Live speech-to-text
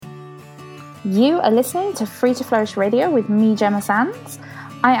You are listening to Free to Flourish Radio with me, Gemma Sands.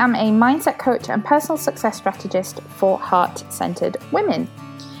 I am a mindset coach and personal success strategist for heart-centered women.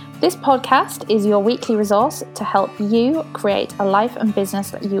 This podcast is your weekly resource to help you create a life and business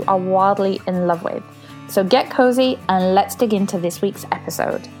that you are wildly in love with. So get cozy and let's dig into this week's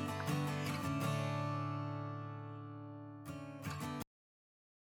episode.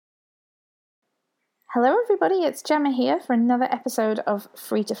 Hello everybody, it's Gemma here for another episode of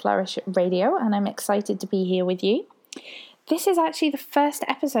Free to Flourish Radio, and I'm excited to be here with you. This is actually the first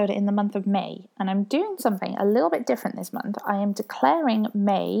episode in the month of May, and I'm doing something a little bit different this month. I am declaring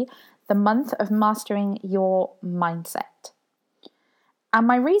May the month of mastering your mindset. And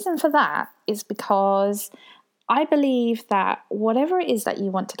my reason for that is because I believe that whatever it is that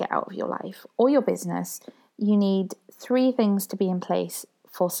you want to get out of your life or your business, you need three things to be in place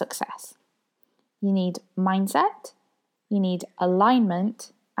for success. You need mindset, you need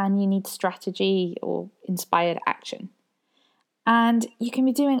alignment, and you need strategy or inspired action. And you can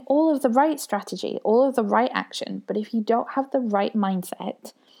be doing all of the right strategy, all of the right action, but if you don't have the right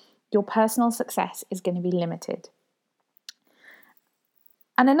mindset, your personal success is going to be limited.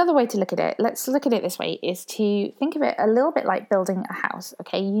 And another way to look at it, let's look at it this way, is to think of it a little bit like building a house,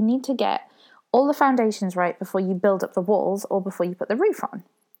 okay? You need to get all the foundations right before you build up the walls or before you put the roof on.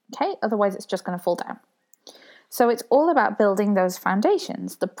 Okay, otherwise it's just going to fall down. So it's all about building those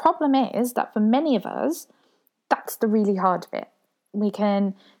foundations. The problem is that for many of us, that's the really hard bit. We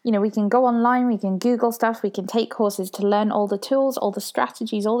can go online, we can Google stuff, we can take courses to learn all the tools, all the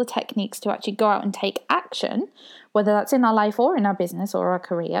strategies, all the techniques to actually go out and take action, whether that's in our life or in our business or our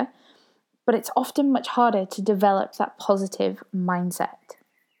career. But it's often much harder to develop that positive mindset.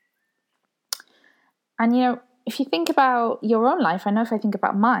 And if you think about your own life, I know if I think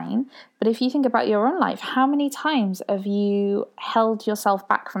about mine, but if you think about your own life, how many times have you held yourself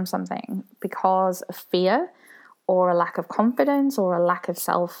back from something because of fear or a lack of confidence or a lack of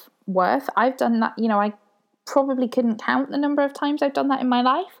self-worth? I've done that, I probably couldn't count the number of times I've done that in my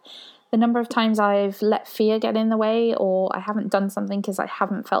life, the number of times I've let fear get in the way, or I haven't done something because I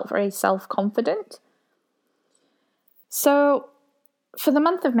haven't felt very self-confident. So for the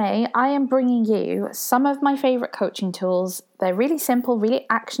month of May, I am bringing you some of my favorite coaching tools. They're really simple, really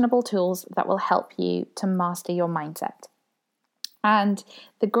actionable tools that will help you to master your mindset. And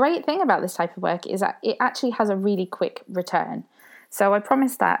the great thing about this type of work is that it actually has a really quick return. So I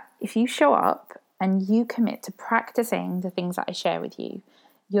promise that if you show up and you commit to practicing the things that I share with you,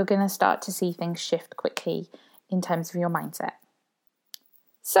 you're going to start to see things shift quickly in terms of your mindset.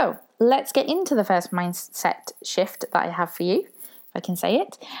 So let's get into the first mindset shift that I have for you, if I can say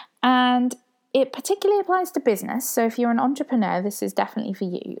it. And it particularly applies to business. So if you're an entrepreneur, this is definitely for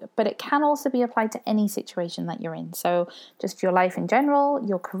you. But it can also be applied to any situation that you're in. So just your life in general,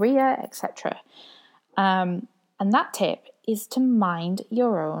 your career, etc. And that tip is to mind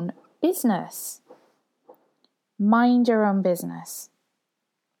your own business. Mind your own business.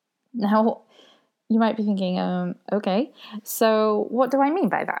 Now, you might be thinking, okay, so what do I mean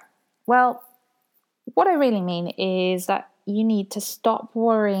by that? Well, what I really mean is that you need to stop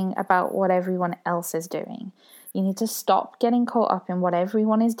worrying about what everyone else is doing. You need to stop getting caught up in what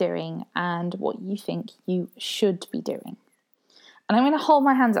everyone is doing and what you think you should be doing. And I'm going to hold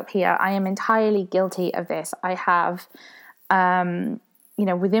my hands up here. I am entirely guilty of this. I have,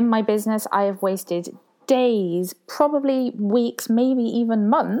 within my business, I have wasted days, probably weeks, maybe even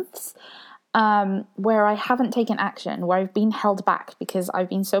months, where I haven't taken action, where I've been held back because I've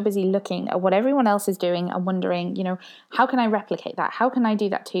been so busy looking at what everyone else is doing and wondering, how can I replicate that? How can I do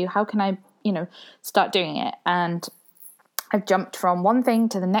that too? How can I, start doing it? And I've jumped from one thing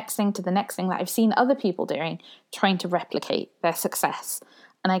to the next thing to the next thing that I've seen other people doing, trying to replicate their success.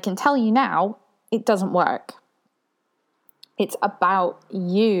 And I can tell you now, it doesn't work. It's about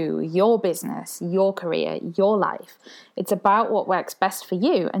you, your business, your career, your life. It's about what works best for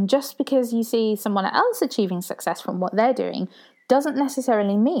you. And just because you see someone else achieving success from what they're doing doesn't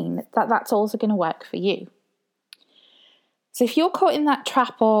necessarily mean that that's also going to work for you. So if you're caught in that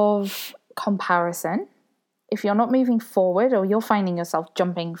trap of comparison, if you're not moving forward or you're finding yourself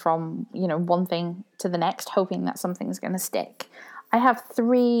jumping from, one thing to the next, hoping that something's going to stick, I have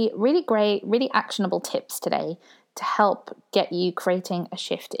 3 really great, really actionable tips today to help get you creating a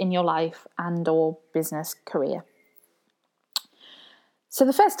shift in your life and or business career. So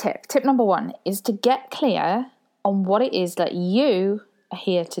the first tip number 1, is to get clear on what it is that you are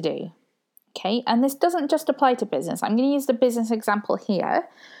here to do. Okay, and this doesn't just apply to business. I'm going to use the business example here,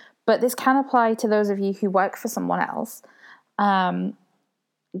 but this can apply to those of you who work for someone else.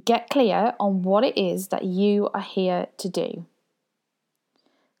 Get clear on what it is that you are here to do.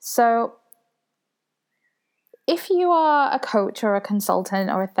 So if you are a coach or a consultant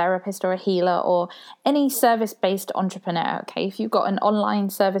or a therapist or a healer or any service-based entrepreneur, okay, if you've got an online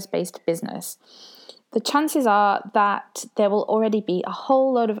service-based business, the chances are that there will already be a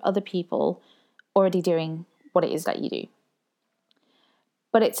whole load of other people already doing what it is that you do.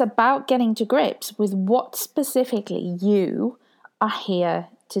 But it's about getting to grips with what specifically you are here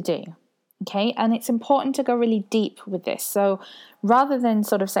to do. Okay, and it's important to go really deep with this. So rather than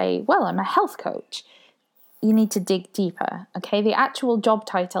sort of say, well, I'm a health coach, you need to dig deeper. Okay, the actual job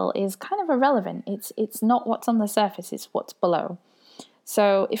title is kind of irrelevant. It's not what's on the surface, it's what's below.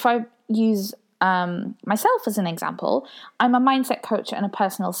 So if I use myself as an example, I'm a mindset coach and a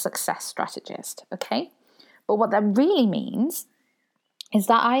personal success strategist. Okay, but what that really means is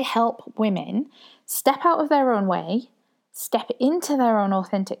that I help women step out of their own way, step into their own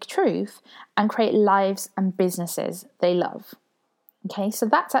authentic truth, and create lives and businesses they love. Okay, so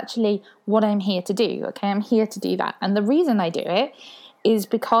that's actually what I'm here to do. Okay, I'm here to do that. And the reason I do it is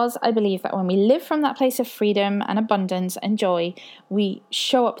because I believe that when we live from that place of freedom and abundance and joy, we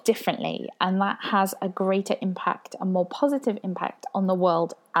show up differently. And that has a greater impact, a more positive impact on the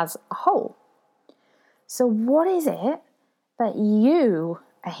world as a whole. So what is it that you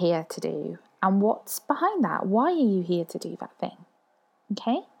are here to do? And what's behind that? Why are you here to do that thing?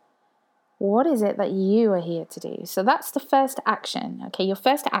 Okay? What is it that you are here to do? So that's the first action. Okay, your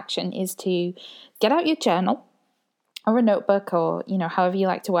first action is to get out your journal or a notebook, or however you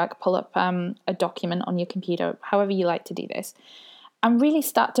like to work. Pull up a document on your computer, however you like to do this, and really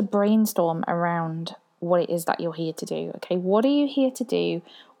start to brainstorm around what it is that you're here to do. Okay, what are you here to do?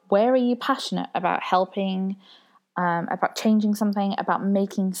 Where are you passionate about helping? About changing something, about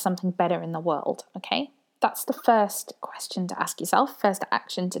making something better in the world. Okay, that's the first question to ask yourself, first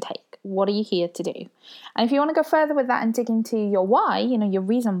action to take. What are you here to do? And if you want to go further with that and dig into your why, your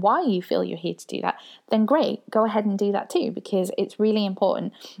reason why you feel you're here to do that, then great, go ahead and do that too, because it's really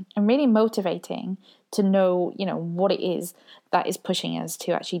important and really motivating to know, what it is that is pushing us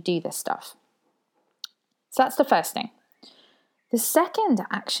to actually do this stuff. So that's the first thing. The second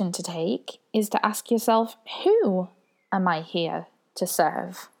action to take is to ask yourself, who am I here to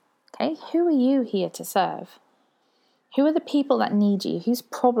serve? Okay, who are you here to serve? Who are the people that need you? Whose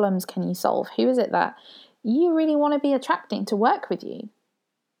problems can you solve? Who is it that you really want to be attracting to work with you?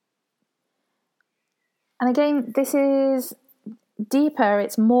 And again, this is deeper.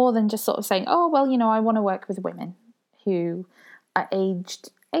 It's more than just sort of saying, oh, well, I want to work with women who are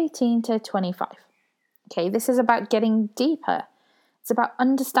aged 18 to 25. Okay, this is about getting deeper. It's about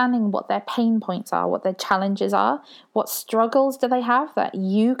understanding what their pain points are, what their challenges are, what struggles do they have that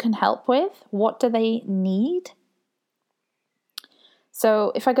you can help with, what do they need.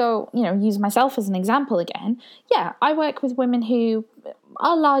 So if I go, use myself as an example again, I work with women who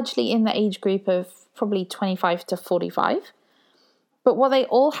are largely in the age group of probably 25 to 45. But what they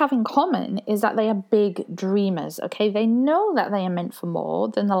all have in common is that they are big dreamers, okay? They know that they are meant for more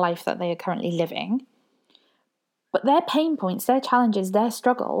than the life that they are currently living. But their pain points, their challenges, their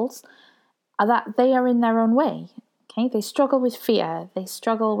struggles are that they are in their own way. Okay, they struggle with fear. They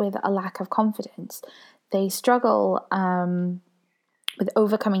struggle with a lack of confidence. They struggle with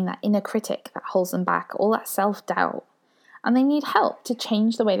overcoming that inner critic that holds them back, all that self-doubt. And they need help to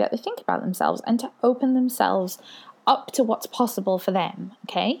change the way that they think about themselves and to open themselves up to what's possible for them.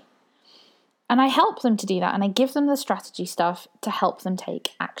 Okay, and I help them to do that, and I give them the strategy stuff to help them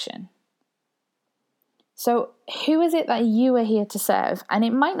take action. So who is it that you are here to serve? And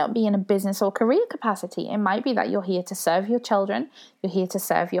it might not be in a business or career capacity. It might be that you're here to serve your children. You're here to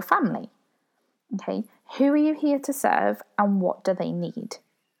serve your family. Okay, who are you here to serve and what do they need?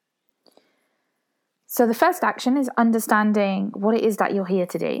 So the first action is understanding what it is that you're here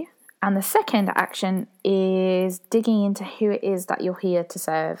to do. And the second action is digging into who it is that you're here to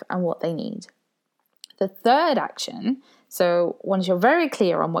serve and what they need. The third action, so once you're very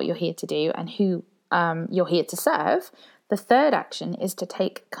clear on what you're here to do and who you're here to serve, the third action is to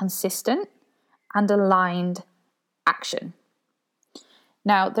take consistent and aligned action.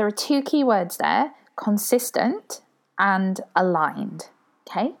 Now, there are two key words there, consistent and aligned,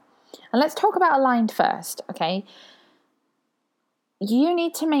 okay? And let's talk about aligned first, okay? You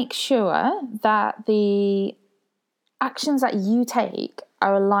need to make sure that the actions that you take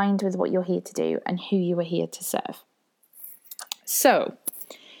are aligned with what you're here to do and who you are here to serve. So,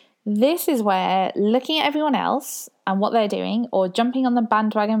 this is where looking at everyone else and what they're doing, or jumping on the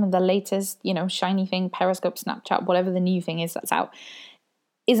bandwagon with the latest, shiny thing, Periscope, Snapchat, whatever the new thing is that's out,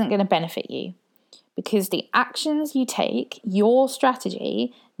 isn't going to benefit you. Because the actions you take, your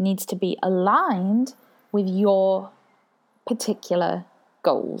strategy, needs to be aligned with your particular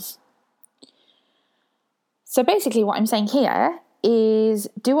goals. So basically what I'm saying here is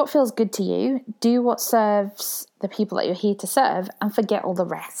do what feels good to you, do what serves the people that you're here to serve, and forget all the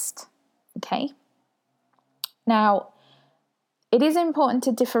rest. Okay? Now, it is important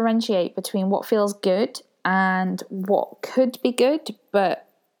to differentiate between what feels good and what could be good, but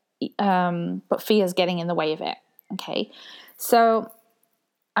fear is getting in the way of it. Okay? So,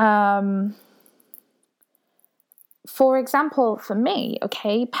 for example, for me,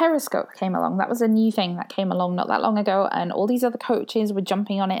 okay, Periscope came along. That was a new thing that came along not that long ago. And all these other coaches were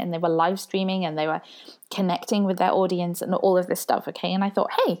jumping on it and they were live streaming and they were connecting with their audience and all of this stuff. Okay. And I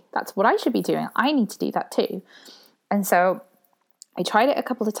thought, hey, that's what I should be doing. I need to do that too. And so I tried it a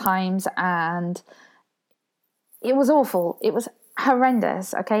couple of times and it was awful. It was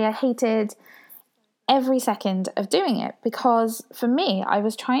horrendous. Okay. I hated every second of doing it because for me, I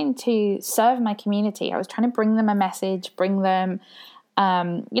was trying to serve my community. I was trying to bring them a message, bring them,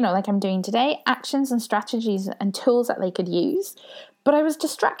 like I'm doing today, actions and strategies and tools that they could use. But I was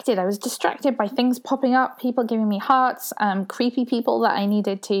distracted. I was distracted by things popping up, people giving me hearts, creepy people that I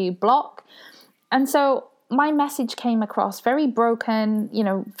needed to block. And so my message came across very broken,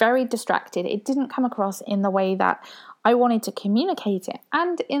 very distracted. It didn't come across in the way that I wanted to communicate it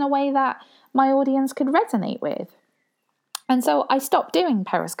and in a way that my audience could resonate with. And so I stopped doing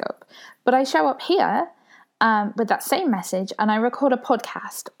Periscope, but I show up here with that same message and I record a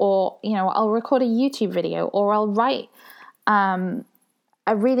podcast or, I'll record a YouTube video or I'll write a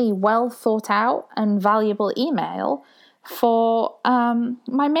really well thought out and valuable email for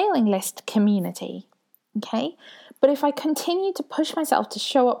my mailing list community. Okay. But if I continue to push myself to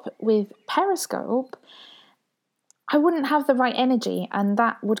show up with Periscope, I wouldn't have the right energy and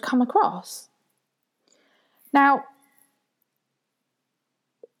that would come across. Now,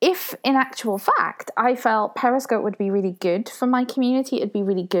 if in actual fact I felt Periscope would be really good for my community, it'd be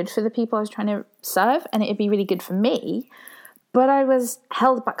really good for the people I was trying to serve, and it'd be really good for me, but I was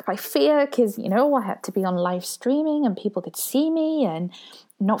held back by fear because, I had to be on live streaming and people could see me and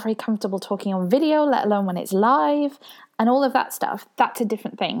not very comfortable talking on video, let alone when it's live and all of that stuff. That's a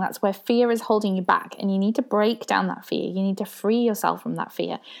different thing. That's where fear is holding you back and you need to break down that fear. You need to free yourself from that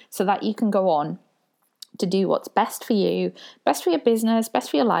fear so that you can go on to do what's best for you, best for your business, best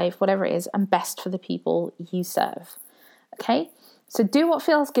for your life, whatever it is, and best for the people you serve. Okay? So do what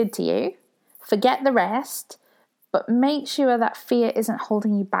feels good to you, forget the rest, but make sure that fear isn't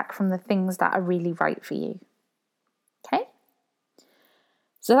holding you back from the things that are really right for you. Okay?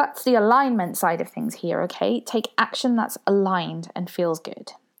 So that's the alignment side of things here, okay? Take action that's aligned and feels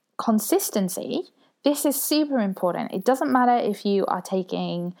good. Consistency, this is super important. It doesn't matter if you are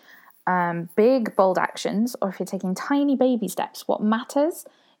taking big, bold actions or if you're taking tiny baby steps. What matters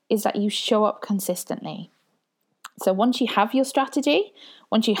is that you show up consistently. So once you have your strategy,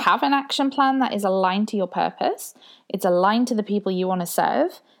 once you have an action plan that is aligned to your purpose, it's aligned to the people you want to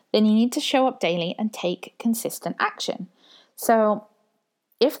serve, then you need to show up daily and take consistent action. So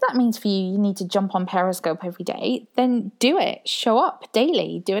if that means for you, you need to jump on Periscope every day, then do it. Show up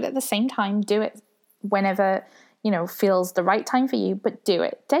daily. Do it at the same time. Do it whenever, feels the right time for you, but do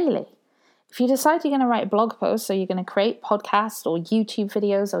it daily. If you decide you're going to write blog posts or you're going to create podcasts or YouTube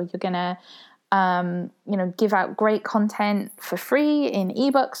videos or you're going to, give out great content for free in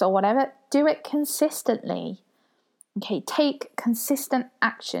ebooks or whatever, do it consistently. Okay, take consistent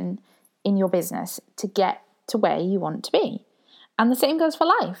action in your business to get to where you want to be. And the same goes for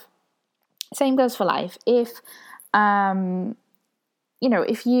life. If,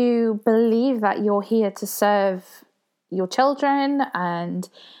 if you believe that you're here to serve your children and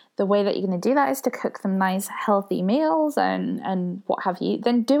the way that you're going to do that is to cook them nice, healthy meals and what have you,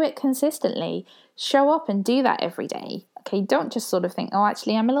 then do it consistently. Show up and do that every day. Okay, don't just sort of think, oh,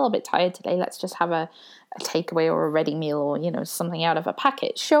 actually, I'm a little bit tired today. Let's just have a takeaway or a ready meal or, something out of a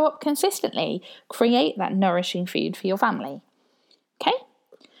packet. Show up consistently. Create that nourishing food for your family. Okay,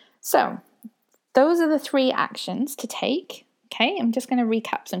 so those are the 3 actions to take. Okay, I'm just going to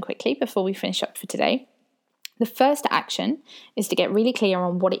recap them quickly before we finish up for today. The first action is to get really clear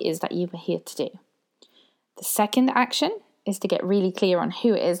on what it is that you are here to do. The second action is to get really clear on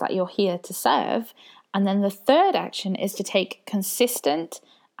who it is that you're here to serve. And then the third action is to take consistent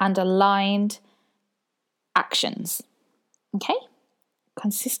and aligned actions. Okay?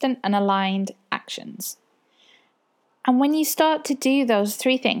 Consistent and aligned actions. And when you start to do those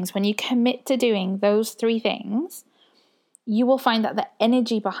 3 things, when you commit to doing those 3 things, you will find that the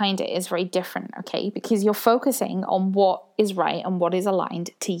energy behind it is very different, okay? Because you're focusing on what is right and what is aligned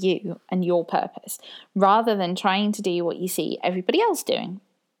to you and your purpose, rather than trying to do what you see everybody else doing.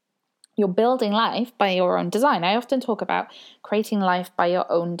 You're building life by your own design. I often talk about creating life by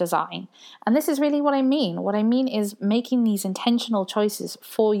your own design. And this is really what I mean. What I mean is making these intentional choices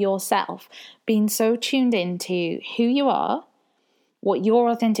for yourself, being so tuned into who you are, what your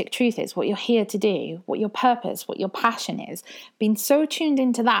authentic truth is, what you're here to do, what your purpose, what your passion is, being so tuned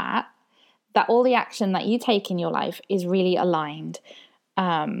into that all the action that you take in your life is really aligned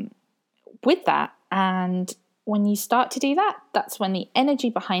with that. And when you start to do that, that's when the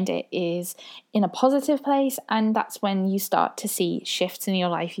energy behind it is in a positive place, and that's when you start to see shifts in your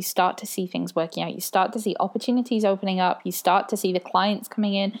life. You start to see things working out. You start to see opportunities opening up. You start to see the clients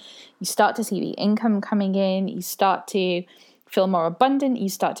coming in. You start to see the income coming in. You start to feel more abundant. You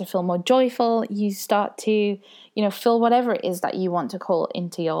start to feel more joyful. You start to, feel whatever it is that you want to call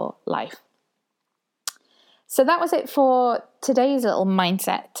into your life. So that was it for today's little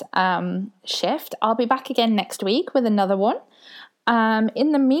mindset shift. I'll be back again next week with another one.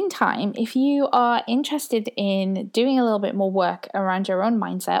 In the meantime, if you are interested in doing a little bit more work around your own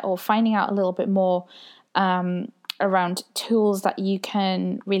mindset, or finding out a little bit more around tools that you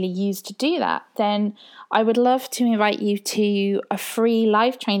can really use to do that, then I would love to invite you to a free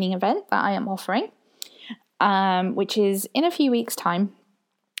live training event that I am offering, which is in a few weeks' time.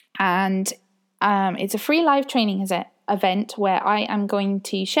 And it's a free live training event where I am going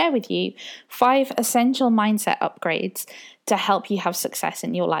to share with you 5 essential mindset upgrades to help you have success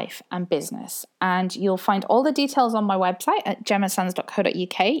in your life and business. And you'll find all the details on my website at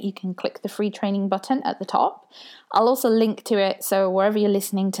gemmasands.co.uk. You can click the free training button at the top. I'll also link to it, so wherever you're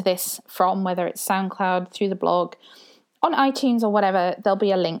listening to this from, whether it's SoundCloud, through the blog, on iTunes or whatever, there'll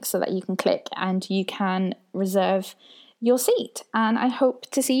be a link so that you can click and you can reserve your seat. And I hope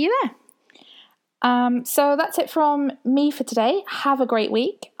to see you there. So that's it from me for today. Have a great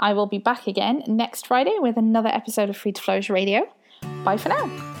week. I will be back again next Friday with another episode of Free to Flourish Radio. Bye for now.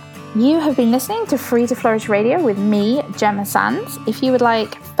 You have been listening to Free to Flourish Radio with me, Gemma Sands. If you would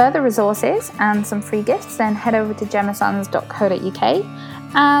like further resources and some free gifts, then head over to gemmasands.co.uk.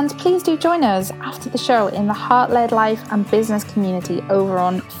 And please do join us after the show in the Heart-Led Life and Business community over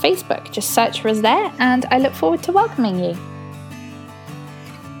on Facebook. Just search for us there, and I look forward to welcoming you.